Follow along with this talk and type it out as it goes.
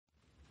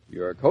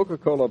Your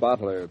Coca-Cola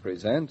bottler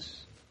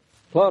presents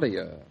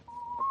Claudia.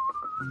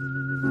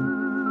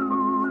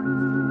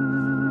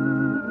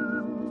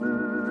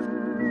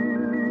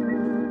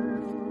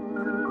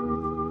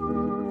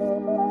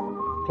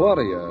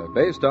 Claudia,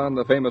 based on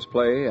the famous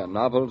play and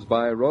novels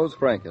by Rose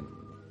Franken.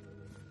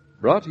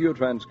 Brought to you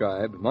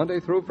transcribed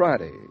Monday through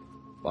Friday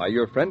by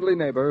your friendly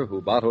neighbor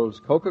who bottles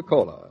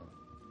Coca-Cola.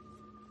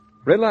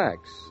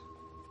 Relax,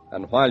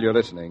 and while you're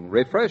listening,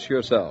 refresh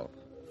yourself.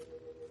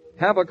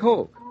 Have a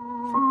Coke.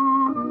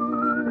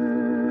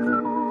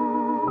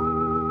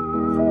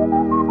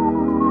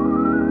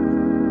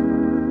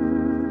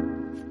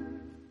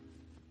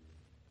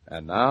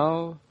 And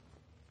now,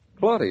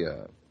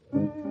 Claudia.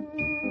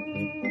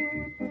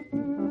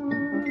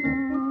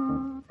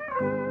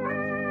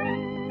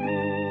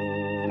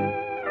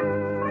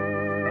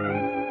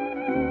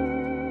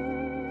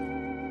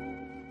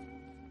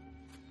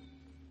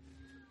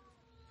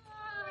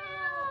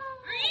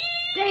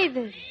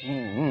 David,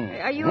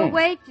 are you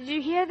awake? Did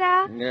you hear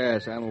that?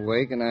 Yes, I'm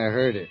awake and I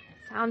heard it.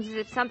 Sounds as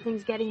if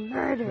something's getting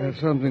murdered.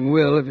 Something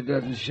will if it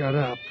doesn't shut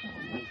up.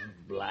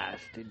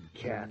 Blasted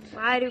cats.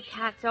 Why do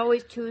cats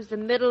always choose the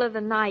middle of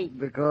the night?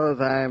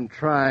 Because I'm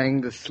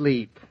trying to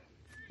sleep.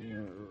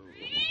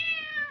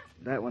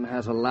 That one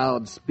has a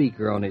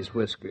loudspeaker on his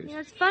whiskers. You know,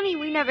 it's funny,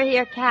 we never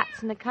hear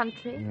cats in the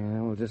country.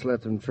 Yeah, we'll just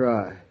let them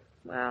try.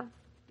 Well,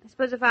 I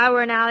suppose if I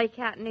were an alley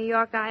cat in New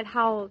York, I'd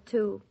howl,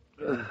 too.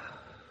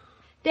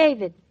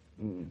 David,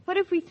 what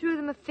if we threw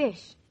them a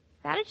fish?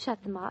 That'd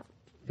shut them up.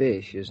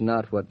 Fish is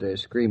not what they're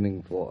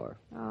screaming for.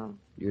 Oh.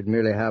 You'd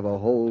merely have a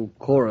whole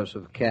chorus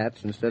of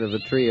cats instead of a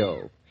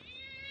trio.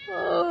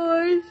 Oh,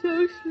 I'm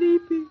so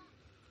sleepy.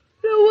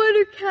 No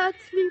wonder cats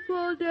sleep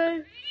all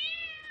day.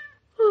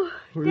 Oh,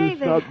 David,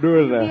 stop doing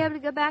will you that? be able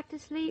to go back to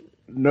sleep?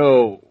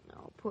 No.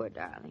 Oh, poor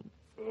darling.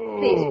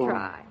 Please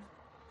try.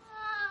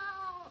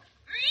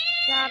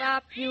 Shut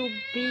up, you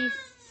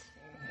beasts.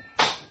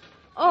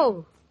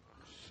 Oh.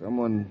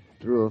 Someone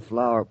threw a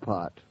flower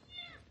pot.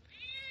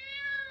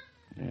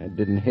 It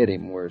didn't hit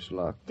him, worse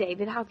luck.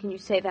 David, how can you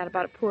say that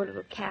about a poor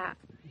little cat?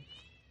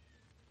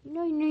 You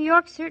know, New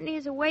York certainly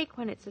is awake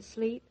when it's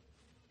asleep.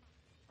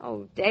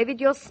 Oh, David,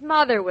 you'll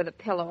smother with a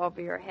pillow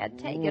over your head.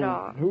 Take it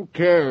off. Who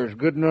cares?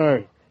 Good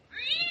night.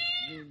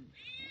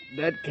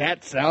 That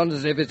cat sounds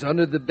as if it's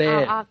under the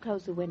bed. I'll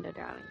close the window,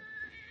 darling.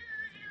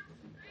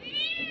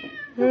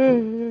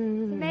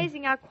 It's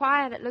amazing how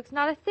quiet it looks.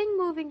 Not a thing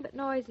moving but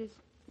noises.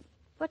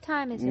 What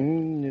time is it?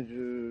 It's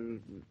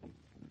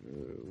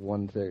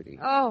 1:30.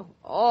 Oh,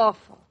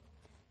 awful.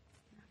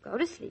 Now go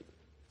to sleep.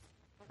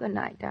 Good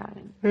night,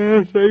 darling.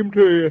 Yeah, same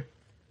to you.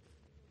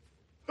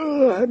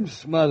 Oh, I'm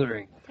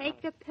smothering.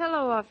 Take the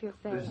pillow off your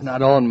face. It's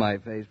not on my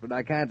face, but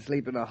I can't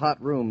sleep in a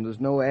hot room. There's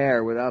no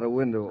air without a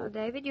window. Well,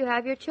 David, you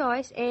have your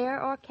choice,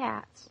 air or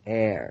cats.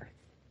 Air.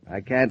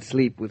 I can't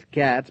sleep with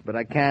cats, but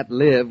I can't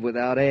live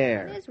without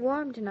air. It is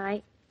warm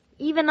tonight,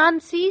 even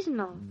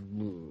unseasonal.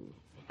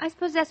 I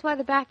suppose that's why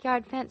the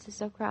backyard fence is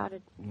so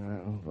crowded.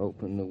 I'll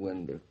open the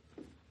window.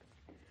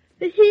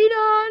 The heat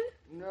on?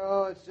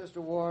 No, it's just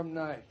a warm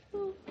night.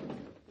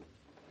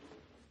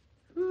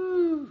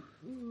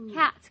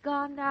 Cat's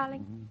gone,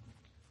 darling.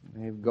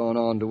 They've gone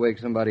on to wake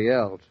somebody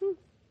else.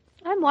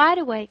 I'm wide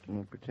awake.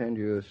 Well, pretend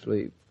you're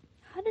asleep.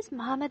 How does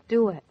Mama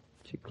do it?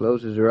 She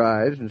closes her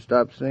eyes and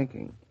stops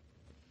thinking.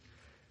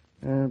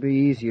 It'll be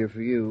easier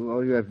for you.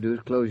 All you have to do is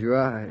close your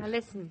eyes. Now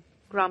listen,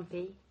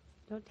 Grumpy.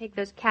 Don't take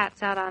those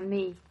cats out on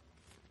me.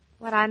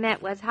 What I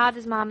meant was, how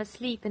does Mama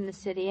sleep in the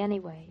city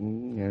anyway?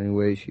 Any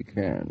way she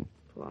can.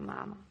 Poor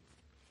Mama.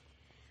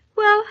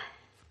 Well,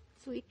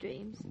 sweet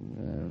dreams.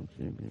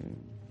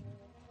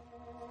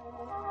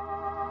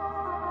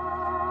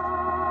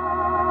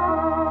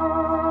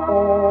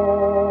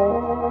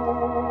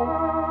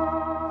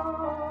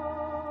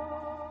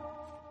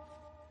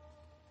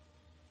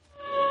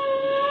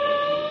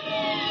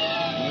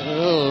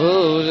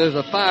 Oh, there's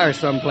a fire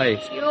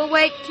someplace. You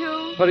awake,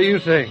 too? What do you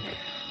think?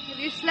 Have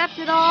you slept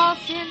at all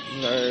since?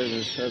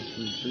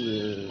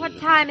 What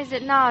time is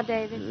it now,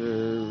 David?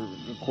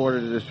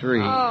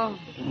 2:45. Oh.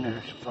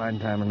 It's a fine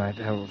time of night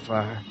to have a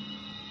fire.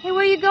 Hey,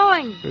 where are you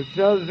going? It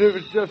sounds as if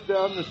it's just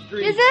down the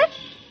street. Is it?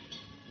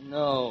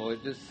 No,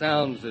 it just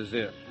sounds as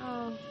if.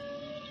 Oh.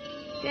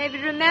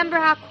 David, remember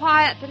how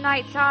quiet the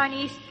nights are in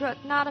Eastbrook.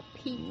 Not a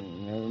peep.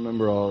 I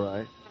remember all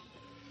right.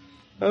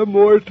 I'm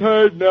more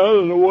tired now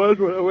than I was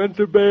when I went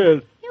to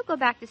bed. You'll go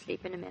back to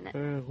sleep in a minute.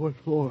 What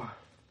for?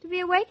 To be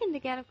awakened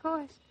again, of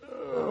course.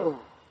 Oh.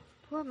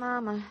 Poor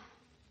Mama.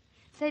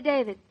 Say,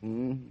 David,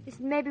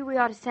 listen, maybe we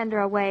ought to send her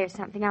away or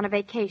something on a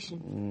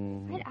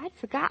vacation. I'd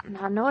forgotten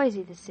how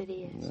noisy the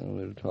city is. Well,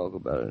 we'll talk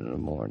about it in the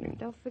morning.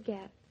 Don't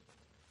forget.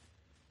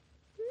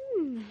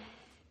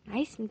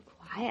 Nice and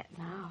quiet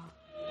now.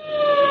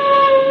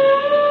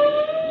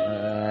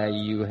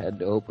 You had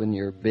to open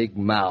your big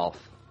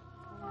mouth.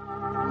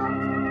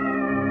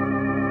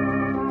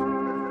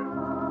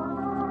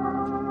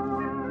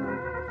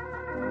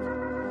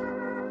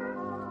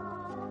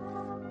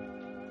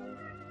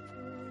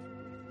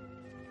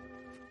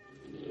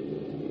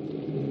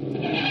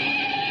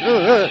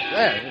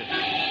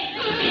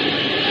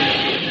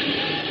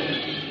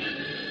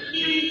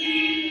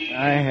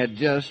 I had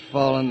just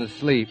fallen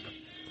asleep.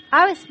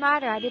 I was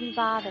smarter. I didn't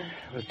bother.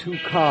 The two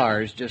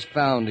cars just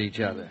found each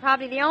other.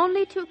 Probably the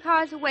only two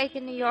cars awake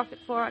in New York at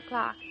 4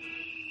 o'clock.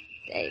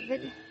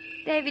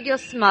 David, you'll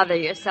smother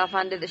yourself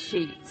under the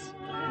sheets.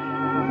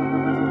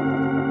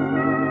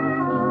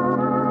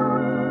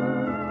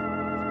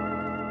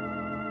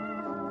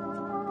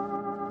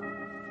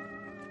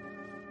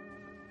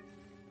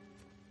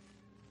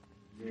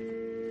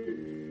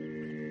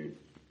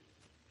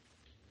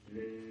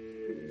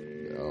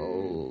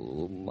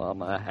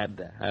 Mama had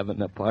to have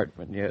an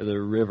apartment near the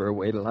river.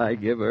 Wait till I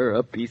give her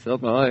a piece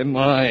of my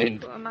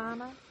mind. Poor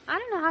Mama. I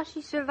don't know how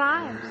she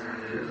survives.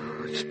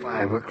 It's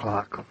 5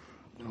 o'clock.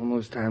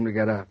 Almost time to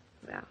get up.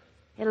 Well,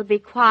 it'll be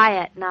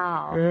quiet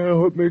now. Yeah,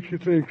 what makes you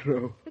think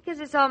so?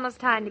 Because it's almost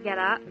time to get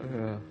up.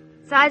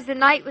 Besides, the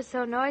night was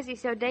so noisy,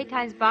 so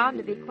daytime's bound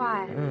to be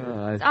quiet.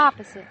 It's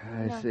opposite.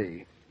 I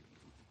see.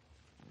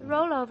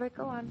 Roll over.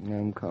 Go on.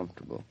 I'm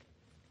comfortable.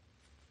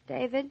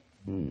 David?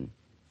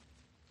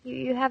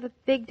 You have a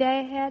big day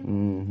ahead?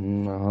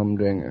 Mm-hmm. A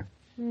humdinger.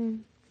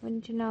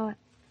 Wouldn't you know it?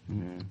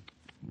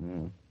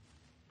 Yeah.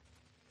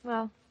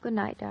 Well, good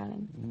night,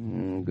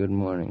 darling. Good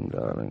morning,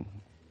 darling.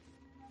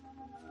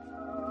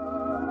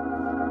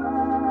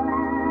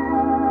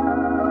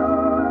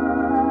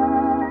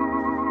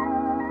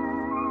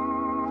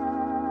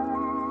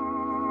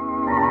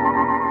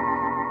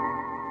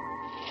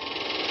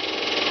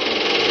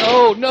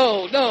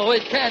 No,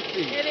 it can't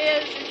be. It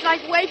is. It's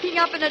like waking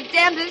up in a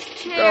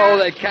dentist's chair. Oh,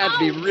 they can't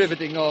be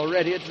riveting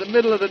already. It's the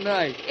middle of the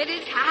night. It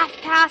is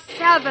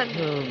 7:30.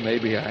 Oh,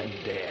 maybe I'm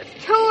dead.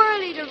 Too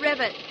early to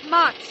rivet.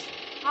 Much.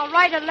 I'll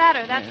write a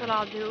letter. That's what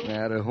I'll do.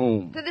 To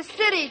whom? To the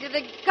city, to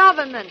the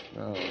government.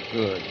 Oh,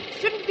 good.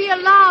 Shouldn't be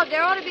allowed.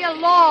 There ought to be a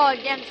law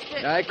against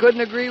it. I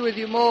couldn't agree with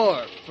you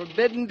more.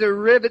 Forbidden to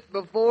rivet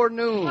before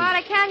noon. What?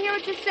 I can't hear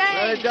what you're saying.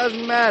 Well, it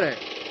doesn't matter.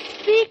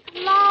 Speak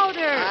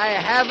louder. I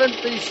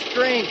haven't the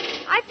strength.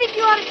 I think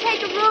you ought to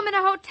take a room in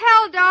a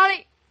hotel,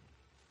 darling.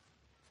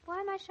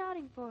 Why am I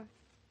shouting for?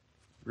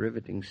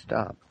 Riveting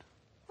stopped.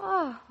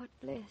 Oh, what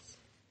bliss.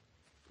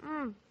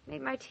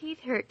 Made my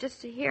teeth hurt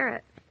just to hear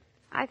it.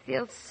 I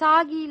feel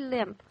soggy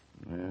limp.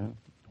 Yeah?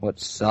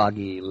 What's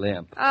soggy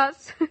limp?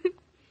 Us.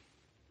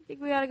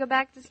 Think we ought to go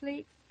back to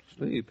sleep?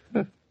 Sleep?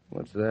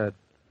 What's that?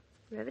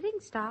 Riveting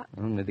stopped.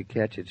 Only to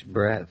catch its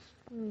breath.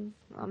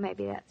 Well,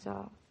 maybe that's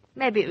all.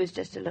 Maybe it was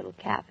just a little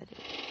cavity.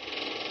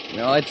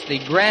 No, it's the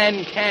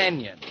Grand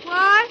Canyon.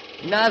 What?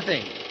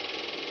 Nothing.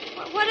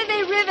 What do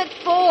they rivet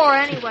for,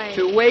 anyway?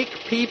 To wake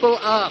people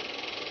up.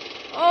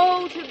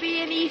 Oh, to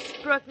be in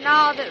Eastbrook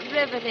now that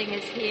riveting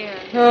is here.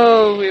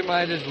 Oh, we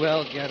might as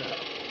well get up.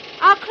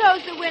 I'll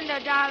close the window,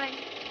 darling.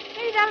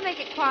 Maybe that'll make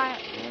it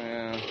quiet.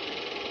 Yeah.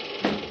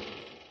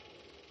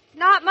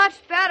 Not much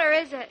better,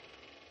 is it?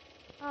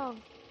 Oh,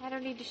 I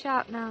don't need to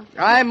shout now.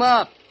 I'm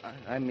up.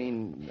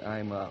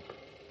 I'm up.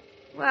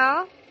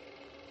 Well,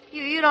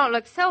 you don't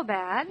look so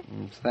bad.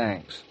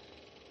 Thanks.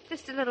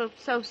 Just a little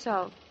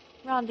so-so.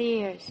 Around the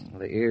ears. Well,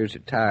 the ears are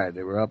tired.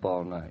 They were up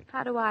all night.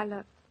 How do I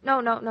look?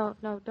 No,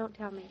 don't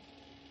tell me.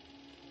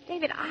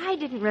 David, I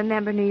didn't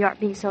remember New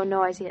York being so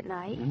noisy at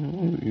night.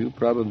 You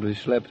probably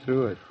slept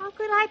through it. How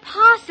could I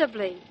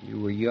possibly? You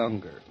were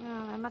younger.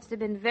 Oh, I must have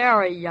been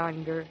very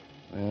younger.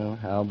 Well,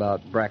 how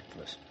about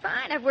breakfast?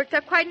 Fine, I've worked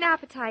up quite an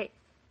appetite.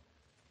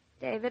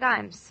 David,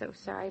 I'm so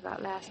sorry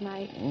about last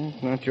night.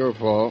 It's not your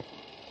fault.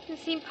 It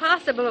seemed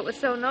possible it was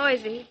so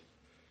noisy.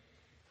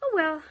 Oh,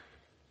 well,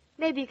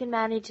 maybe you can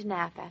manage a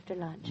nap after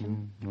lunch.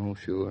 Oh,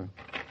 sure.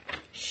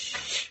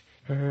 Shh.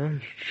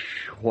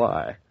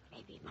 Why?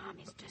 Maybe Mom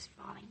is just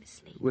falling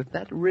asleep. With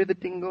that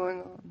riveting going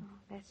on? Oh,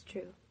 that's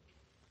true.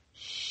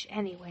 Shh,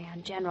 anyway,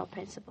 on general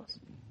principles.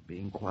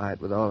 Being quiet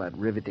with all that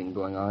riveting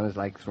going on is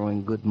like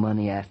throwing good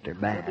money after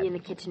bad. We'll be in the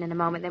kitchen in a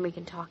moment, then we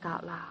can talk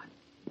out loud.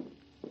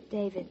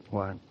 David.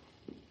 What?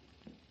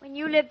 When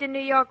you lived in New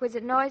York, was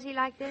it noisy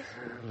like this?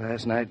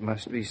 Last night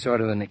must be sort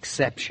of an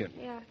exception.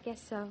 Yeah, I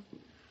guess so.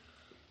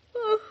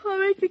 Oh, I'll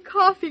make the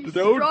coffee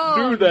Don't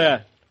strong. do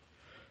that.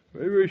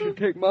 Maybe we should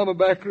take Mama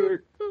back to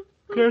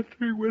the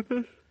country with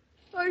us.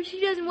 Or if she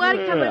doesn't want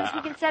to come with us,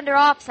 we can send her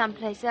off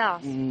someplace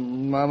else.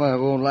 Mama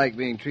won't like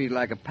being treated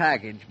like a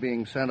package,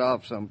 being sent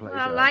off someplace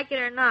Well, else. like it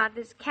or not,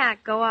 this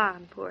can't go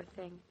on, poor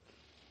thing.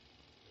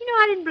 You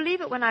know, I didn't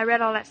believe it when I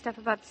read all that stuff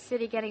about the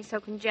city getting so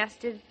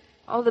congested,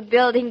 all the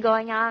building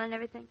going on and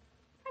everything.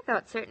 I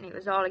thought certainly it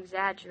was all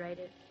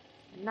exaggerated.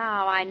 And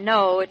now I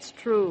know it's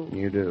true.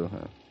 You do,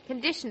 huh?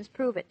 Conditions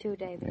prove it, too,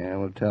 David. Yeah,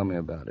 well, tell me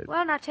about it.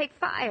 Well, now take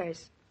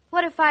fires.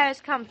 What do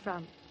fires come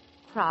from?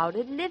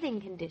 Crowded living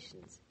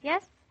conditions.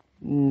 Yes?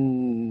 Oh,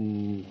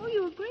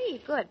 you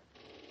agree. Good.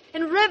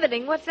 And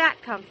riveting, what's that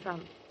come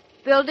from?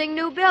 Building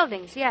new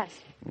buildings, yes.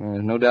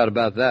 There's no doubt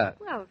about that.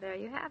 Well, there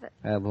you have it.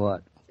 Have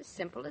what? It's as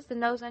simple as the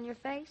nose on your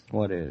face.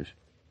 What is?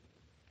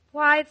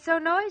 Why, it's so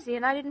noisy,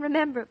 and I didn't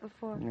remember it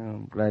before. Oh,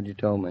 I'm glad you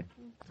told me.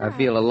 I right.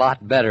 feel a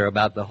lot better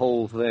about the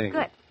whole thing.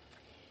 Good.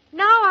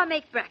 Now I'll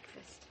make breakfast.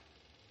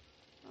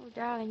 Oh,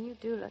 darling, you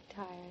do look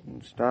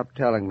tired. Stop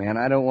telling me, and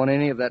I don't want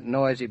any of that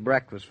noisy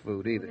breakfast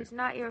food either. It's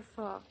not your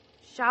fault.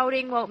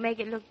 Shouting won't make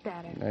it look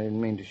better. I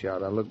didn't mean to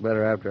shout. I'll look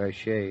better after I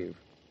shave.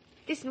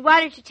 Listen, why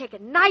don't you take a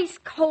nice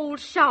cold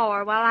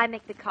shower while I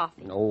make the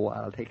coffee? No,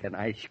 I'll take a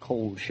nice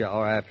cold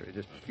shower after.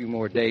 Just a few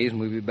more days and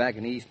we'll be back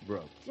in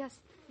Eastbrook. Just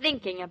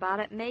thinking about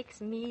it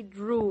makes me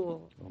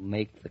drool. We'll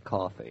make the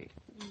coffee.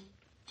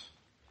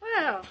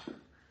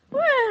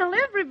 Well,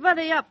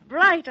 everybody up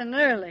bright and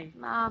early.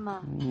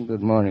 Mama.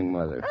 Good morning,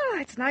 Mother. Oh,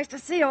 it's nice to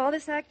see all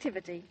this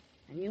activity.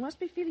 And you must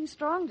be feeling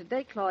strong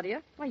today,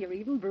 Claudia. Why, you're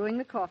even brewing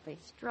the coffee.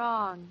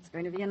 Strong. It's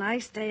going to be a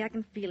nice day. I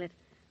can feel it.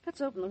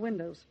 Let's open the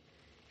windows.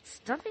 It's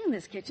stuffy in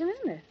this kitchen,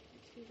 isn't it?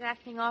 She's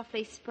acting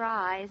awfully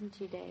spry, isn't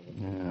she, David?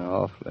 Yeah,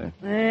 awfully.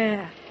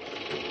 There.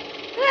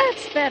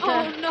 That's better.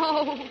 Oh,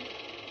 no.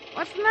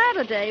 What's the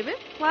matter, David?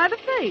 Why the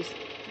face?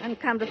 And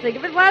come to think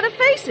of it, why the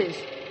faces?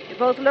 You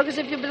both look as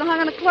if you've been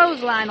hung on a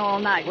clothesline all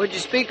night. Would you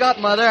speak up,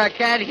 Mother? I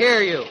can't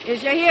hear you.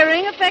 Is your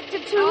hearing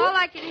affected, too? All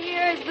I can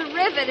hear is the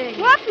riveting.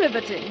 What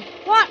riveting?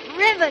 What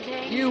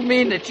riveting? You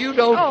mean that you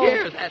don't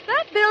hear that?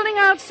 That building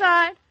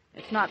outside.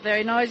 It's not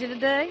very noisy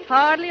today.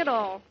 Hardly at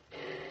all.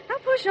 Now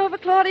push over,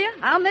 Claudia.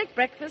 I'll make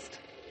breakfast.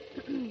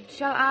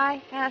 Shall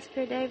I ask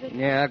her, David?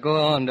 Yeah, go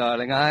on,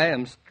 darling. I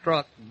am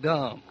struck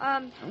dumb.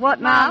 What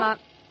now? Mama,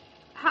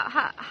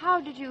 how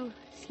did you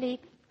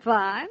sleep?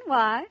 Fine.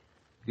 Why?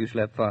 You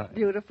slept fine.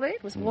 Beautifully.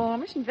 It was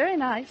warmish and very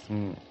nice.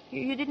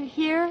 You didn't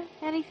hear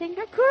anything?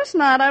 Of course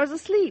not. I was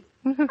asleep.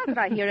 How could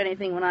I hear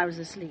anything when I was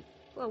asleep?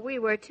 Well, we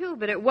were too,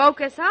 but it woke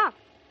us up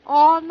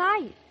all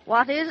night.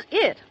 What is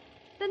it?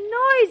 The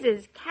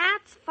noises,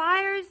 cats,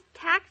 fires,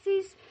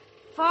 taxis,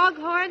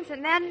 foghorns,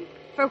 and then,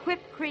 for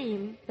whipped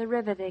cream, the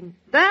riveting.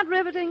 That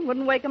riveting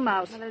wouldn't wake a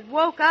mouse. Well, it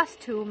woke us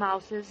two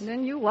mouses.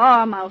 Then you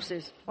are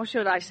mouses. Or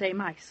should I say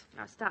mice?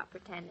 Now, stop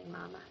pretending,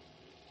 Mama.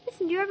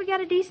 Listen, do you ever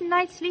get a decent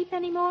night's sleep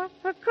anymore?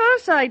 Of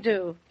course I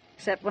do.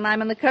 Except when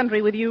I'm in the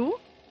country with you.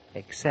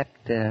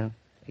 Except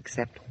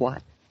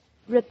what?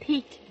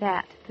 Repeat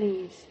that,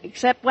 please.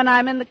 Except when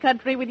I'm in the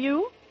country with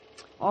you.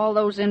 All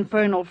those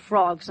infernal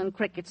frogs and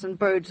crickets and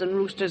birds and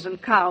roosters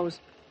and cows.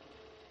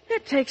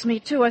 It takes me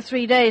 2 or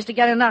 3 days to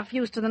get enough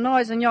used to the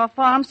noise in your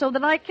farm so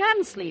that I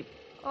can sleep.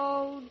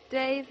 Oh,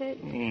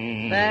 David.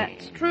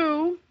 That's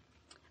true.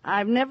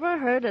 I've never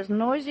heard as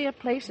noisy a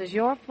place as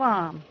your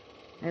farm.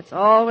 It's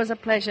always a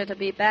pleasure to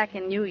be back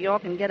in New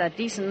York and get a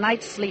decent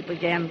night's sleep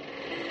again.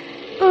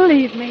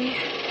 Believe me.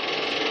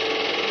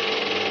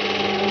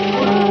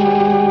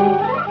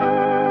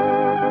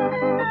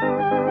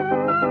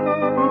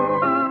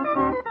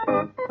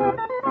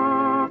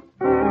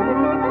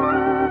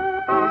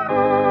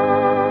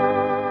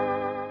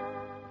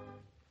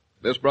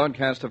 This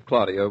broadcast of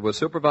Claudia was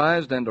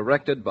supervised and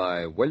directed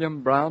by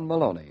William Brown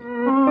Maloney.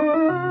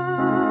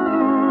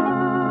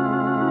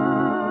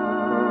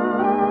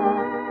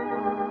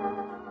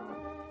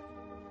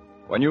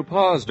 When you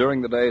pause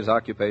during the day's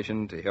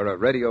occupation to hear a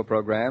radio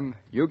program,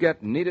 you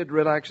get needed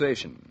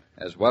relaxation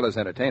as well as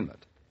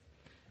entertainment.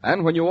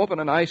 And when you open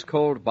an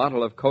ice-cold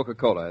bottle of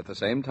Coca-Cola at the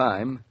same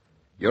time,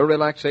 your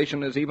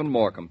relaxation is even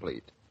more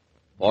complete.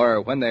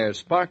 Or when there's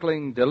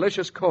sparkling,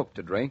 delicious Coke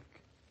to drink,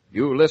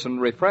 you listen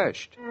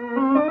refreshed.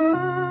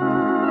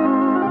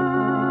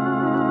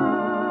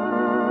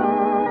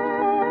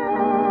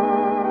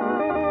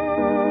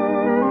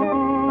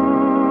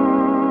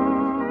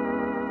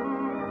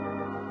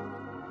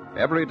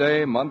 Every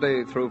day,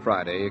 Monday through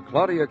Friday,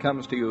 Claudia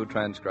comes to you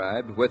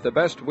transcribed with the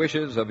best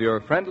wishes of your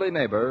friendly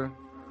neighbor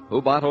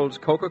who bottles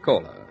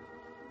Coca-Cola.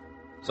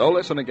 So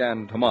listen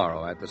again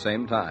tomorrow at the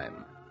same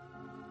time.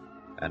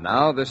 And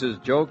now this is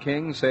Joe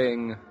King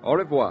saying au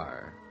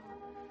revoir.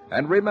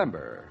 And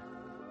remember,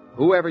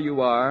 whoever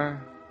you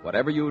are,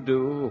 whatever you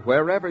do,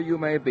 wherever you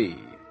may be,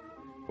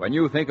 when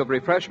you think of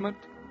refreshment,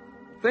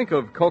 think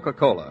of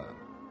Coca-Cola.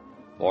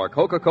 For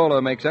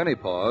Coca-Cola makes any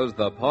pause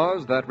the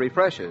pause that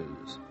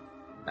refreshes.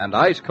 And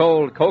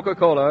ice-cold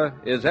Coca-Cola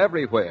is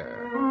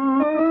everywhere.